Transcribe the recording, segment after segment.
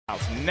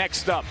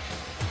Next up,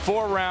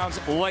 4 rounds,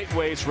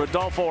 lightweights,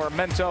 Rodolfo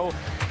Armenta,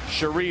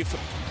 Sharif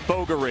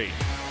Bogere.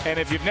 And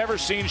if you've never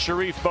seen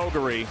Sharif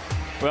Bogere,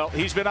 well,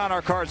 he's been on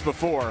our cards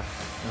before.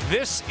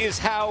 This is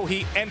how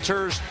he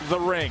enters the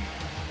ring.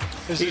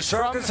 He's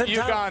from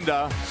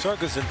Uganda.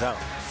 Circus in town.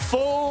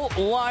 Full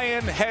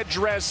lion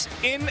headdress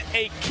in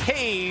a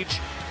cage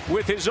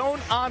with his own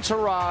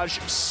entourage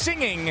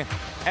singing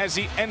as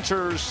he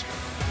enters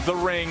the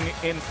ring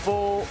in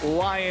full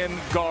lion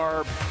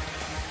garb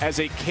as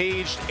a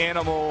caged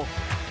animal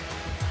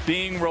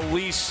being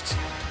released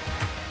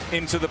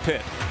into the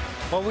pit.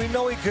 Well, we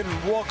know he can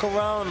walk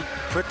around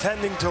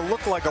pretending to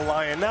look like a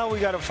lion. Now we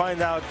got to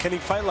find out, can he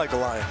fight like a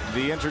lion?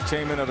 The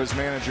entertainment of his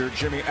manager,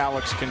 Jimmy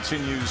Alex,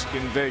 continues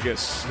in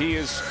Vegas. He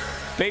is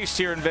based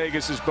here in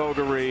Vegas as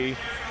Bogere,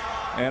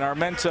 and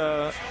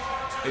Armenta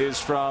is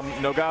from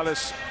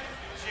Nogales,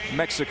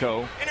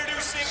 Mexico.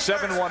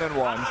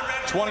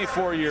 7-1-1,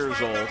 24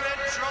 years old,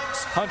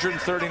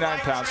 139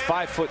 pounds,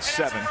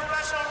 5'7".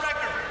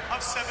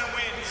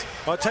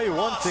 I'll tell you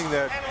one thing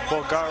that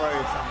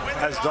Bogere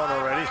has done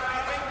already.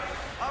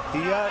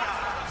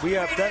 We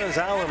have Dennis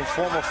Allen, a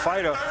former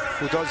fighter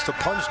who does the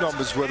punch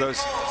numbers with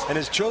us, and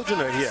his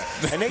children are here.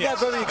 And they got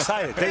very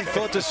excited. They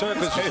thought the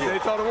circus was here. They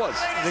thought it was.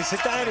 They said,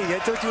 Daddy, I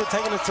thought you were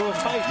taking us to a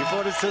fight. You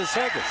brought us to a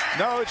circus.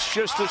 No, it's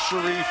just a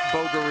Sharif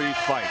Bogere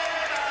fight.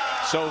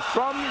 So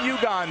from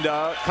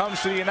Uganda,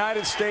 comes to the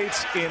United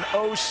States in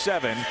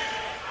 '07.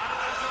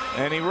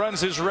 And he runs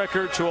his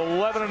record to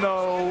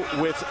 11-0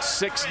 with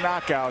 6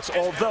 knockouts,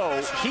 although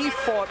he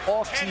fought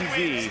off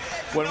TV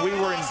when we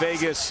were in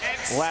Vegas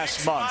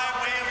last month,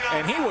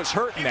 and he was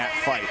hurt in that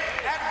fight.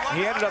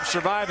 He ended up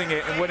surviving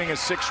it and winning a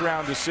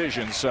 6-round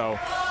decision. So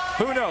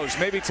who knows,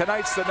 maybe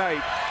tonight's the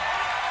night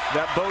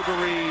that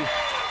Bogere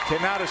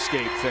cannot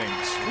escape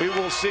things. We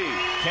will see.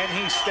 Can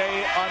he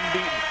stay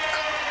unbeaten?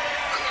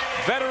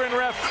 Veteran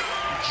ref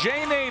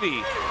Jay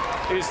Nady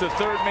is the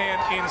 3rd man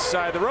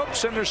inside the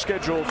ropes, and they're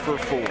scheduled for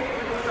 4.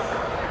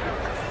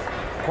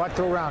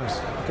 4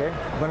 rounds. Okay,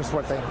 buena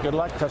suerte. Good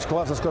luck. Touch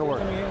gloves. Let's go to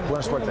work.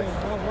 Buena suerte.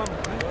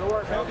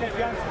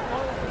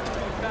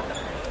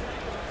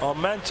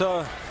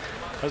 Armenta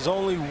has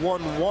only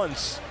won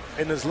once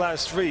in his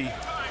last 3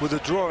 with a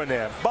draw in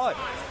there. But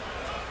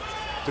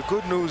the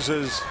good news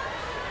is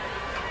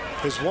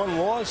his 1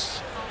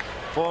 loss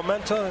for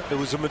Armenta, it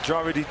was a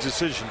majority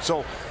decision.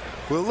 So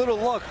with a little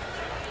luck,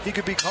 he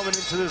could be coming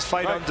into this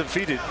fight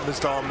undefeated,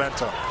 Mr.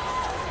 Armenta.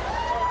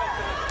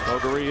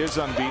 Bogere is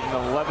unbeaten,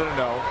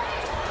 11-0.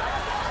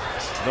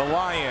 The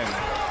Lion.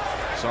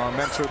 Saw him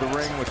enter the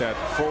ring with that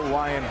full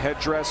lion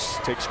headdress.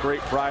 Takes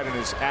great pride in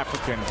his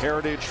African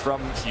heritage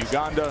from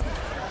Uganda.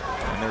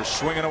 And they're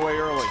swinging away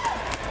early.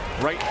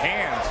 Right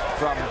hand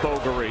from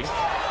Bogere.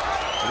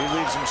 But he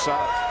leaves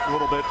himself a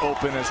little bit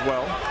open as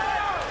well.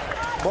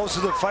 Most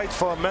of the fights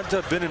for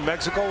Armenta have been in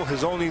Mexico.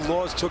 His only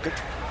loss took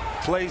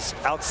place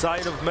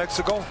outside of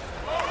Mexico.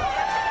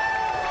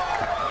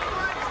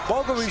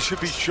 Bogere should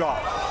be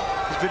sharp.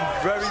 He's been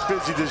very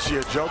busy this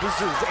year, Joe. This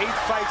is his 8th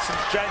fight since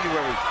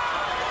January,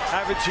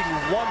 averaging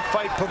 1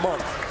 fight per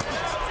month.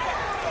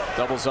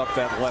 Doubles up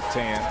that left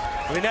hand.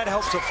 I mean, that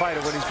helps a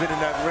fighter when he's been in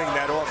that ring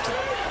that often.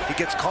 He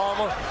gets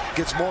calmer,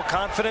 gets more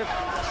confident.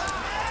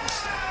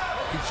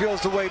 He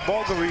feels the way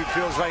Bogere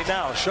feels right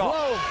now, sharp.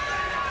 Whoa.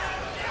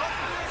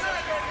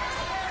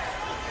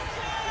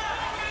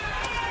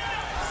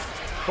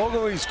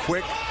 Bogere's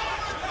quick,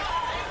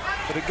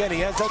 but again, he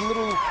has that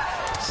little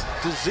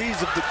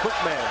disease of the quick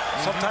man.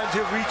 Sometimes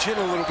he'll reach in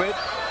a little bit.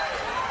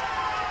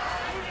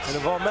 And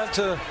if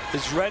Armenta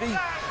is ready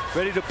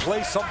to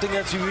play something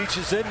as he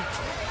reaches in,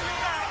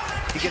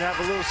 he can have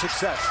a little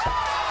success.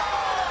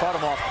 Caught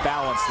him off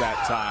balance that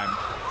time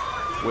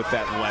with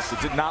that left.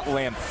 It did not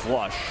land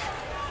flush.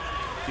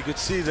 You could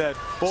see that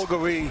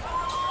Bogere,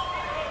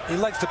 he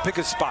likes to pick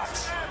his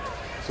spots.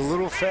 He's a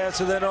little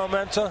faster than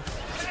Armenta.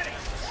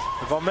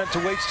 If Armenta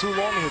waits too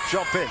long, he'll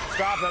jump in.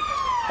 Stop it.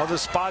 Other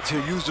spots,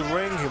 he'll use the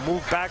ring. He'll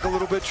move back a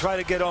little bit, try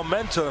to get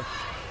Armenta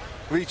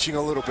reaching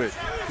a little bit.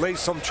 Lay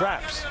some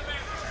traps.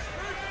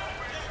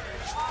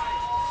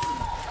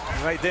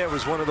 And right there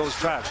was one of those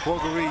traps.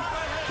 Bogere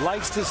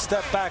likes to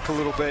step back a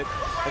little bit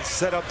and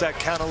set up that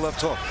counter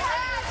left hook.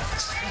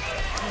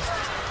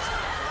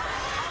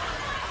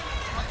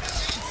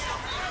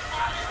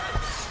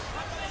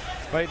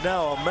 Right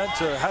now,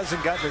 Armenta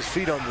hasn't gotten his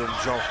feet under him,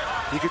 Joe.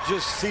 You could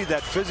just see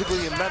that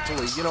physically and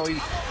mentally. You know,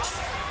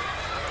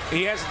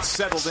 he hasn't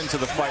settled into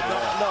the fight at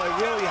all. No,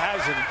 he really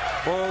hasn't.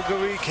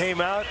 Bogere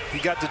came out. He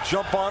got the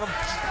jump on him,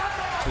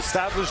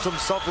 established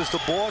himself as the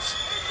boss.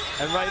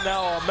 And right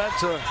now,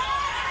 Armenta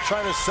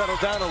trying to settle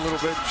down a little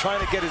bit,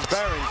 trying to get his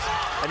bearings,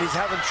 and he's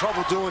having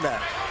trouble doing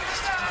that.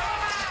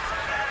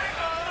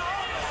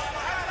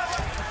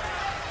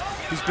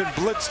 He's been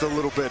blitzed a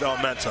little bit,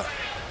 Armenta.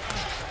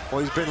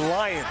 Well, he's been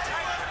lioned.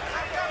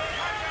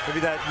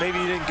 Maybe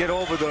he didn't get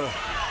over the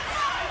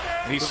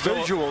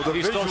visual.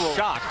 He's still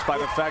shocked by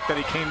the fact that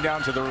he came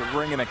down to the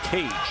ring in a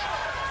cage,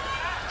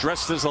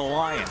 dressed as a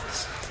lion.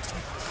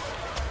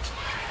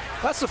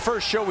 That's the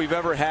first show we've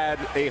ever had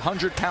a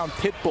 100-pound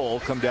pit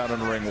bull come down on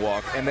the ring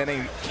walk and then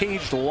a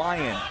caged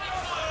lion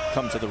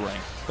come to the ring.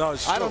 No,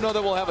 it's I don't know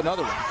that we'll have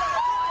another one.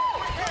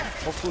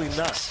 Hopefully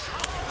not.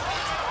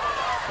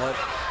 But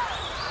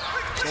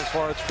so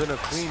far it's been a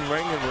clean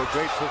ring and we're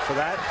grateful for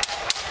that.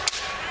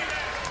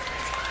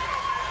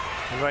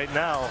 And right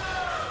now,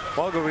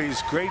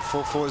 Bogere's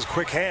grateful for his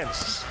quick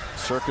hands.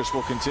 Circus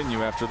will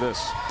continue after this.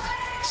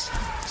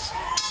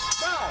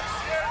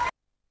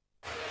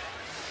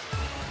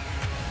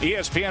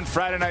 ESPN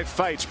Friday Night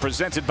Fights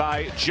presented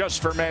by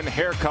Just for Men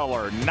Hair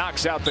Color.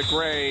 Knocks out the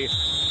gray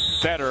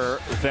better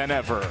than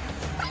ever.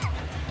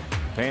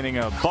 Painting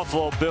a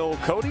Buffalo Bill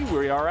Cody.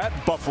 We are at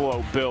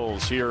Buffalo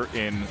Bills here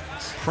in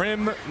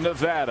Prim,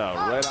 Nevada,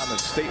 right on the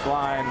state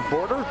line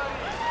border.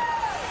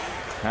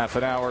 Half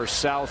an hour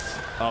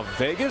south of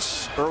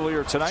Vegas.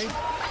 Earlier tonight,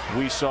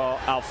 we saw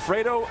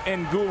Alfredo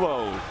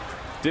Angulo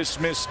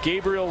dismiss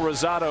Gabriel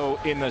Rosado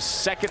in the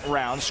second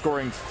round,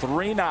 scoring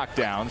 3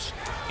 knockdowns.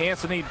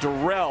 Anthony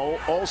Durrell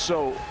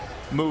also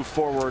moved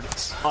forward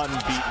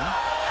unbeaten.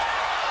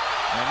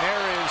 And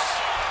there is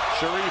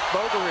Sharif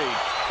Bogere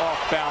off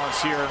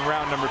balance here in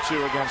round number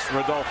 2 against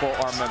Rodolfo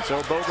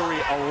Armenta. Bogere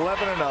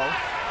 11-0.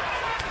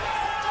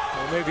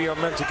 Well, maybe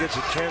Armenta gets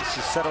a chance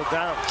to settle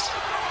down.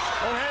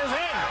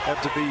 Have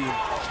to be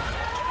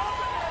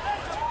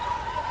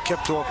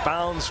kept off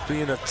bounds,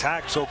 being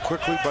attacked so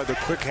quickly by the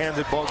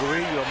quick-handed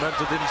Bogere.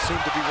 Armenta didn't seem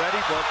to be ready,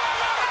 but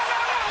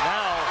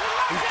now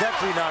he's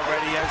definitely not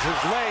ready as his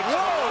legs go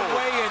one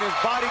way and his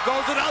body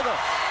goes another.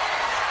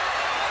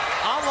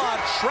 A la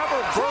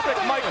Trevor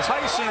Berbick, Mike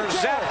Tyson, or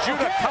Zab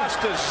Judah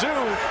Costa Zoo.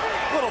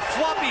 Little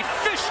floppy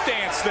fish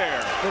dance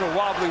there. Little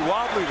wobbly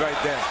right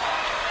there.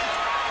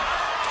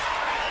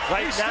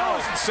 Right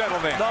now, hasn't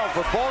settled in. No,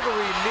 but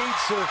Bogere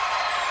needs to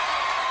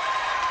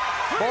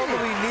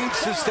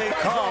stay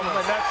calm,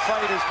 and that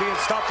fight is being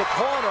stopped. The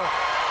corner,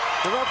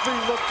 the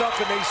referee looked up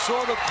and they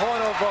saw the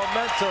corner of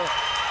Armenta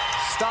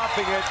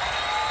stopping it,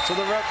 so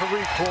the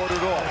referee called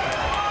it off.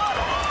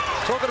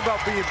 Talking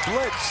about being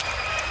blitzed,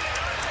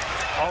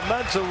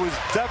 Armenta was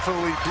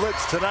definitely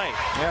blitzed tonight.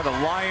 Yeah, the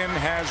lion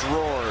has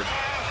roared.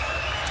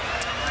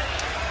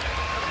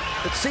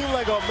 It seemed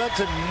like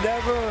Armenta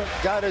never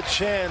got a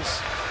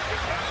chance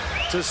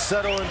to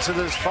settle into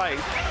this fight.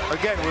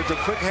 Again, with the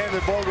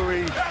quick-handed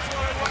Bogere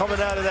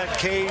coming out of that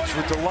cage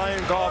with the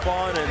lion garb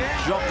on and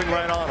jumping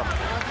right on him.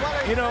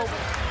 You know,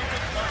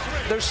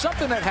 there's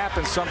something that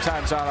happens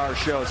sometimes on our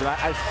shows, and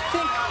I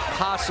think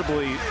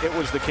possibly it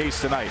was the case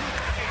tonight.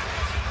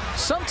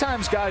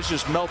 Sometimes guys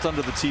just melt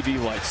under the TV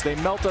lights. They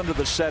melt under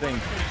the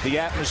setting, the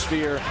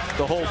atmosphere,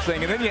 the whole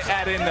thing. And then you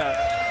add in the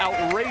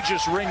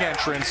outrageous ring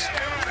entrance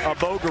of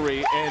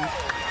Bogere, and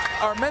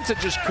Armenta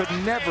just could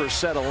never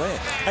settle in.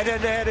 And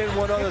then add in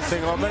one other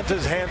thing.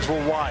 Armenta's hands were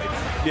wide.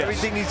 Yes.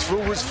 Everything he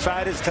threw was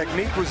fat. His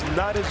technique was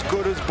not as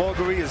good as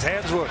Bogere. His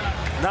hands were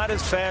not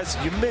as fast.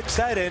 You mix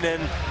that in,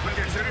 and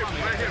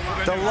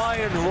the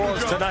lion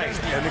roars tonight.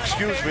 And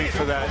excuse me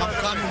for that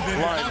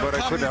line, but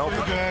I couldn't help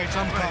it.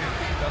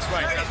 That's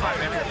right.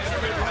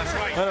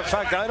 Matter of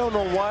fact, I don't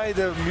know why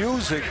the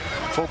music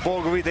for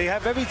Bogere, they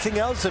have everything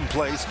else in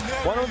place.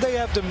 Why don't they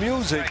have the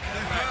music?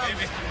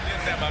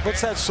 What's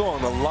that song?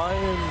 The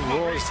lion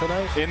roars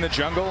tonight? In the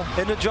jungle?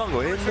 In the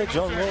jungle. In the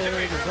jungle.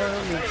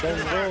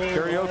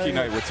 Karaoke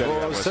night with Teddy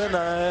Ellis.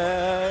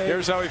 Tonight.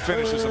 Here's how he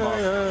finishes them off.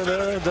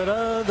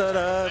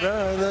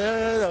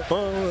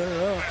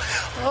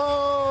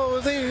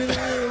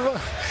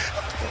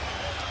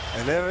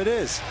 And there it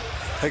is.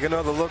 Take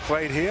another look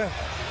right here.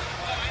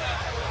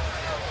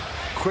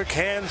 Quick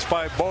hands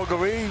by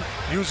Bogere,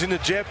 using the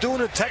jab,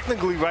 doing it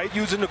technically right,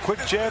 using the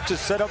quick jab to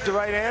set up the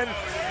right hand.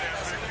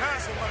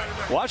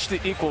 Watch the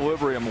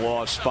equilibrium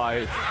loss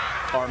by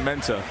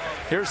Armenta.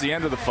 Here's the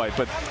end of the fight,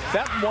 but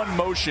that one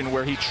motion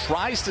where he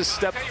tries to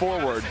step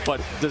forward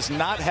but does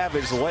not have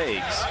his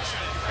legs.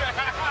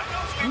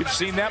 You've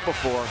seen that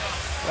before.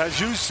 As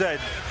you said,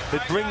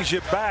 it brings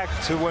you back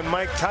to when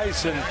Mike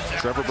Tyson,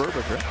 Trevor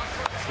Berbick, right?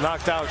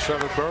 knocked out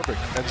Trevor Berbick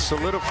and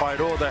solidified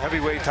all the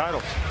heavyweight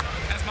titles.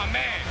 That's my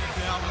man.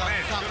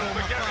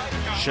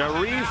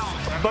 Sharif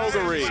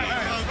Bogere,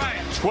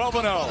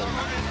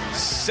 12-0,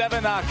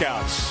 7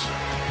 knockouts.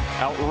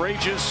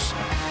 Outrageous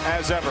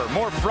as ever.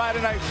 More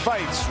Friday Night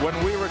Fights when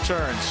we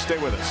return. Stay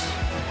with us.